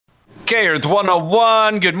Okay, Earth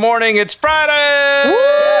 101. Good morning. It's Friday. Woo!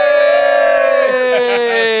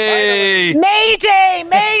 Mayday,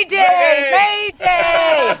 Mayday,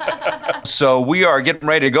 Mayday. So we are getting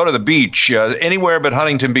ready to go to the beach, anywhere but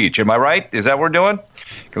Huntington Beach. Am I right? Is that what we're doing?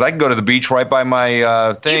 Because I can go to the beach right by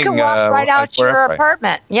my thing. You can walk right out to your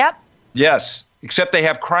apartment. Yep. Yes, except they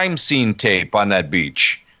have crime scene tape on that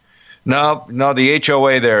beach. No, the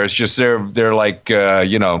HOA there is just they're like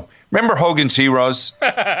remember Hogan's Heroes,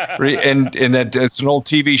 and that it's an old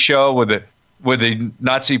TV show with the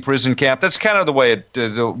Nazi prison camp. That's kind of the way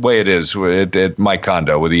it is at my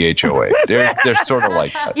condo with the HOA. They're sort of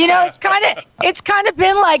like that. It's kind of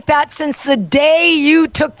been like that since the day you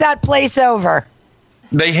took that place over.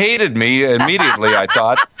 They hated me immediately, I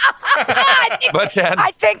thought.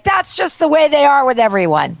 I think that's just the way they are with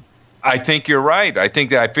everyone. I think you're right. I think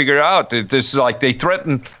that I figured out that this is like they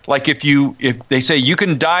threaten, like if they say you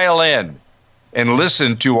can dial in and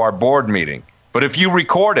listen to our board meeting, but if you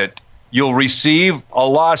record it, you'll receive a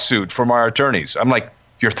lawsuit from our attorneys. I'm like,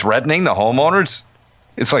 you're threatening the homeowners?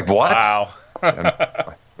 It's like, what? Wow.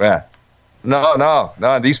 Yeah.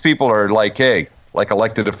 No. These people are like, hey, like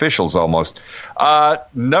elected officials almost.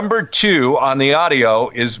 Number 2 on the audio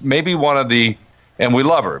is maybe one of the, and we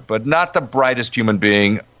love her, but not the brightest human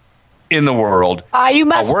being in the world. You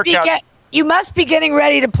must be getting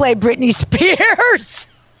ready to play Britney Spears.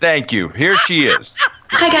 Thank you. Here she is.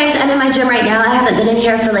 Hi guys, I'm in my gym right now. I haven't been in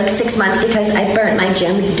here for like 6 months because I burnt my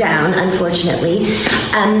gym down, unfortunately.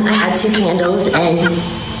 I had 2 candles and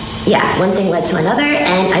one thing led to another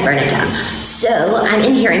and I burned it down. So I'm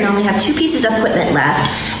in here and I only have 2 pieces of equipment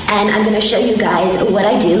left and I'm going to show you guys what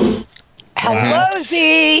I do. Hello,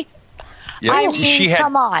 Z. Yeah, she had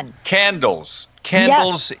come on. Candles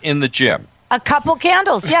Yes. in the gym. A couple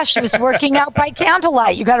candles. Yeah, she was working out by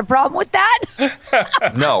candlelight. You got a problem with that?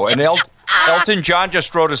 No, and Elton John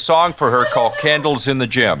just wrote a song for her called Candles in the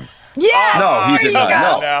Gym. Yeah. No, he did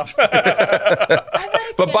not. No.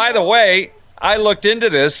 But by the way, I looked into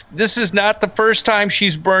this. This is not the first time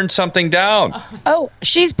she's burned something down. Oh,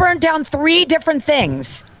 she's burned down 3 different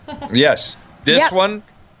things. Yes. This one,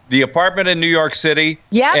 the apartment in New York City,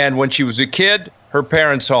 and when she was a kid, her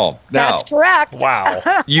parents' home. Now, that's correct. Wow.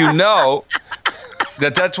 You know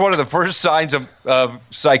that's one of the first signs of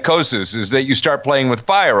psychosis is that you start playing with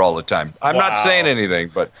fire all the time. I'm not saying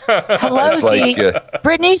anything, but hello, Z.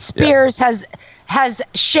 Britney Spears has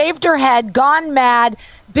shaved her head, gone mad,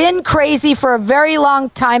 been crazy for a very long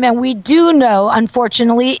time, and we do know,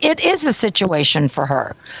 unfortunately, it is a situation for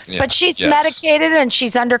her. Yeah, but she's medicated and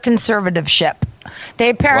she's under conservatorship. They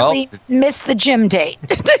apparently missed the gym date.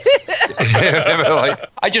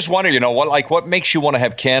 I just wonder, what makes you want to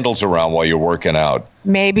have candles around while you're working out?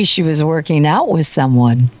 Maybe she was working out with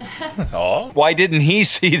someone. Oh. Why didn't he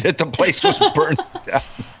see that the place was burned down?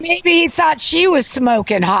 Maybe he thought she was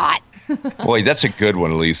smoking hot. Boy, that's a good one,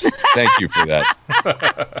 Elise. Thank you for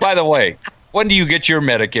that. By the way, when do you get your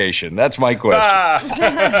medication? That's my question.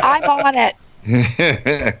 I'm on it.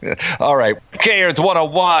 All right. Okay, it's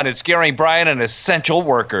 101. It's Gary Bryan, an essential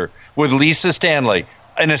worker, with Lisa Stanley,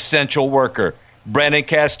 an essential worker. Brandon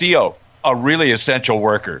Castillo, a really essential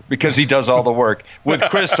worker, because he does all the work. With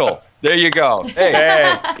Crystal. There you go.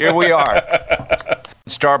 Hey, here we are.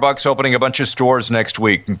 Starbucks opening a bunch of stores next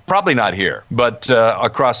week. Probably not here, but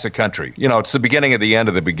across the country. It's the beginning of the end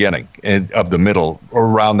of the beginning, of the middle,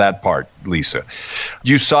 around that part, Lisa.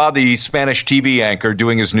 You saw the Spanish TV anchor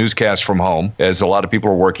doing his newscast from home, as a lot of people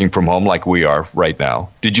are working from home like we are right now.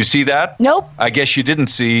 Did you see that? Nope. I guess you didn't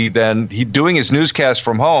see then. He doing his newscast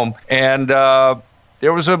from home, and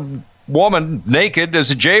there was a woman naked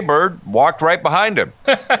as a jaybird walked right behind him.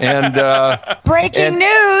 And breaking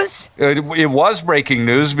news. It was breaking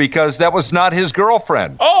news because that was not his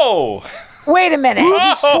girlfriend. Oh. Wait a minute.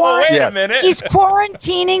 Wait a minute. He's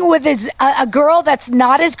quarantining with a girl that's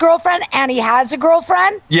not his girlfriend, and he has a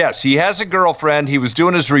girlfriend? Yes, he has a girlfriend. He was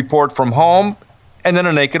doing his report from home, and then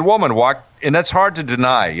a naked woman walked. And that's hard to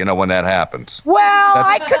deny, when that happens. Well,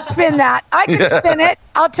 I could spin that. I could spin it.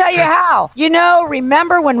 I'll tell you how.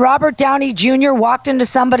 Remember when Robert Downey Jr. walked into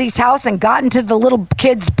somebody's house and got into the little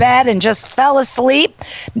kid's bed and just fell asleep?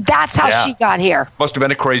 That's how she got here. Must have been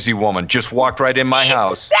a crazy woman. Just walked right in my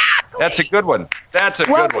house. Exactly. That's a good one. That's a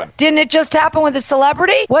good one. Didn't it just happen with a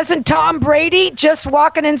celebrity? Wasn't Tom Brady just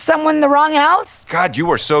walking in someone in the wrong house? God, you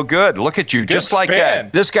were so good. Look at you. Good just like spin.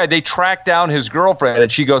 that. This guy, they tracked down his girlfriend,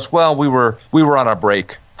 and she goes, well, we were on a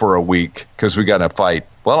break for a week because we got in a fight.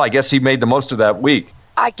 Well, I guess he made the most of that week.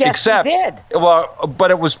 I guess he did. Well,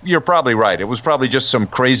 but you're probably right. It was probably just some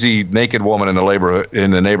crazy naked woman in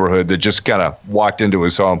the neighborhood that just kind of walked into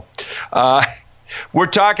his home. We're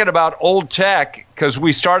talking about old tech because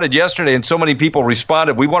we started yesterday and so many people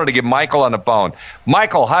responded. We wanted to get Michael on the phone.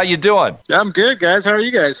 Michael, how you doing? I'm good, guys. How are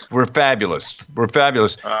you guys? We're fabulous.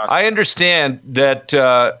 I understand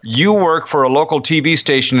that you work for a local TV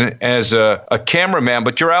station as a cameraman,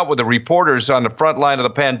 but you're out with the reporters on the front line of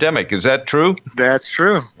the pandemic. Is that true? That's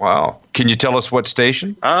true. Wow. Can you tell us what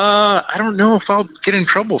station? I don't know if I'll get in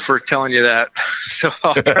trouble for telling you that. So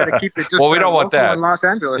I'll try to keep it just we don't want that. In Los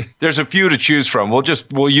Angeles. There's a few to choose from.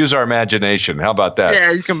 We'll use our imagination. How about that?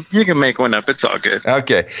 Yeah, you can make one up. It's all good.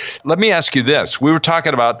 Okay. Let me ask you this. We were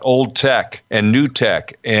talking about old tech and new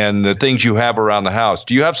tech and the things you have around the house.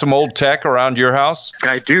 Do you have some old tech around your house?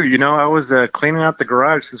 I do. I was cleaning out the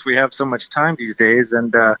garage since we have so much time these days,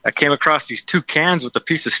 and I came across these 2 cans with a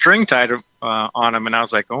piece of string tied on them, and I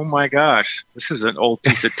was like, oh my gosh, this is an old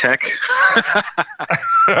piece of tech.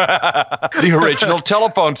 The original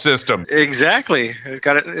telephone system. Exactly. It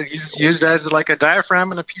got it used as like a diaphragm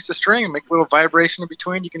and a piece of string and make a little vibration in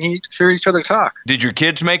between. You can hear each other talk. Did your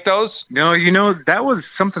kids make those? No, that was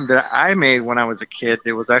something that I made when I was a kid.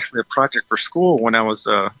 It was actually a project for school when I was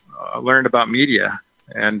learned about media.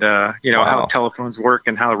 And, how telephones work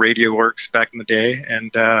and how radio works back in the day.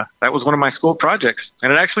 And that was one of my school projects.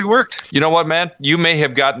 And it actually worked. You know what, man? You may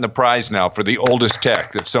have gotten the prize now for the oldest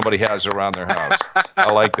tech that somebody has around their house.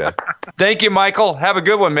 I like that. Thank you, Michael. Have a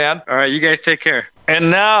good one, man. All right, you guys take care.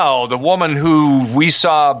 And now, the woman who we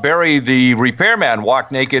saw bury the repairman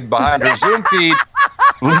walk naked behind her Zoom feed,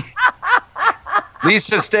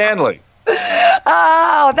 Lisa Stanley.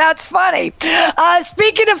 Oh, that's funny.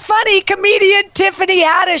 Speaking of funny, comedian Tiffany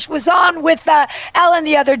Haddish was on with Ellen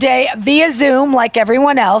the other day via Zoom like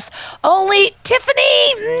everyone else. Only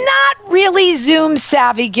Tiffany, not really Zoom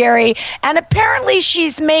savvy, Gary. And apparently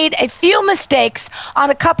she's made a few mistakes on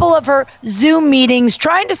a couple of her Zoom meetings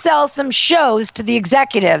trying to sell some shows to the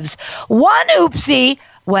executives. One oopsie,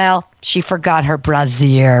 well, she forgot her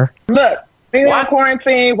brassiere. Look, being on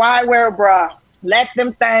quarantine, why wear a bra? Let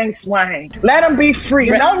them things swing. Let them be free.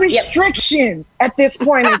 No restrictions at this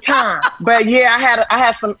point in time. But yeah, I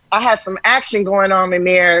had some action going on in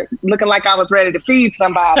there, looking like I was ready to feed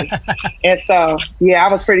somebody. And so yeah,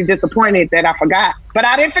 I was pretty disappointed that I forgot. But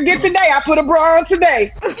I didn't forget today. I put a bra on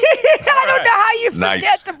today. I don't know how you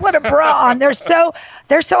forget to put a bra on. They're so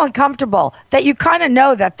uncomfortable that you kind of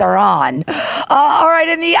know that they're on. All right,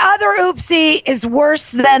 and the other oopsie is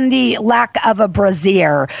worse than the lack of a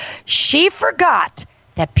brassiere. She forgot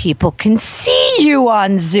that people can see you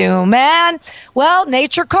on Zoom, man. Well,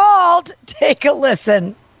 nature called. Take a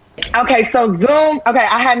listen. Okay, so Zoom,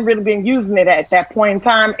 I hadn't really been using it at that point in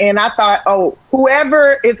time. And I thought,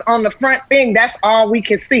 whoever is on the front thing, that's all we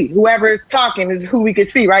can see. Whoever is talking is who we can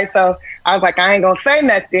see, right? So I was like, I ain't going to say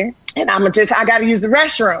nothing. And I got to use the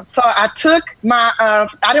restroom. So I took my,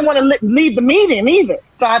 I didn't want to leave the meeting either.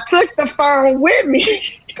 So I took the phone with me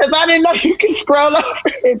because I didn't know you could scroll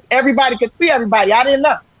over and everybody could see everybody. I didn't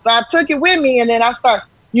know. So I took it with me and then I started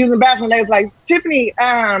using the bathroom. They was like, Tiffany,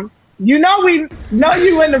 we know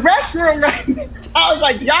you in the restroom right now. I was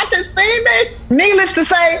like, y'all can see me? Needless to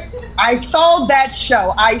say, I sold that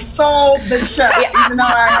show. I sold the show, even though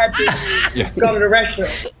I had to go to the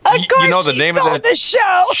restroom. Of course, you know the name of the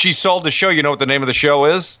show. She sold the show. You know what the name of the show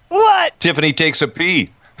is? What? Tiffany Takes a Pee.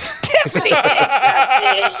 Tiffany takes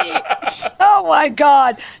a pee. Oh my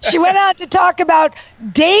God. She went on to talk about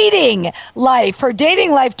dating life, her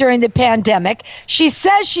dating life during the pandemic. She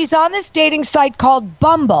says she's on this dating site called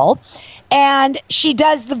Bumble, and she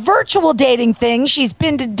does the virtual dating thing. She's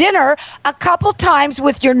been to dinner a couple times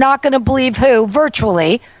with, you're not going to believe who,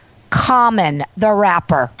 virtually, Common, the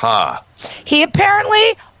rapper. He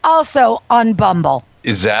apparently also on Bumble.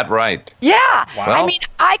 Is that right? Yeah. Wow. I mean,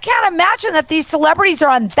 I can't imagine that these celebrities are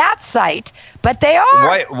on that site, but they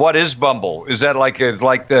are. What is Bumble? Is that like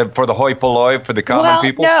for the hoi polloi for the common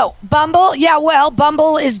people? No. Bumble,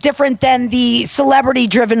 Bumble is different than the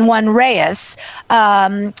celebrity-driven one, Reyes.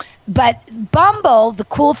 But Bumble, the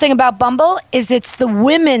cool thing about Bumble is it's the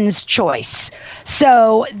women's choice.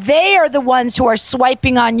 So they are the ones who are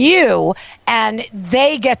swiping on you, and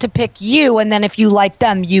they get to pick you, and then if you like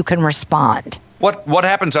them, you can respond. What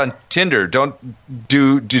happens on Tinder?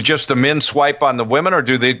 Do just the men swipe on the women, or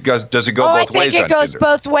does it go both ways on Tinder? I think it goes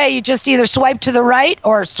both ways. You just either swipe to the right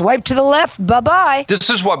or swipe to the left. Bye-bye. This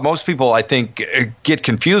is what most people, I think, get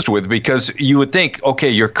confused with, because you would think, okay,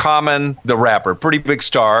 you're Common, the rapper, pretty big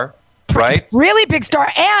star, right? Really big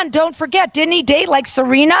star. And don't forget, didn't he date like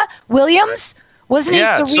Serena Williams? Wasn't he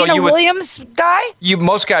Serena Williams guy?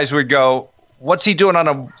 Most guys would go, what's he doing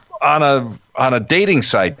on a dating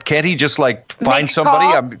site? Can't he just find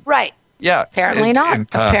somebody? Right. Yeah. Apparently not.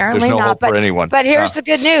 Apparently there's no not. hope for anyone. But here's the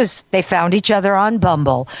good news. They found each other on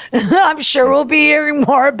Bumble. I'm sure we'll be hearing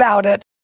more about it.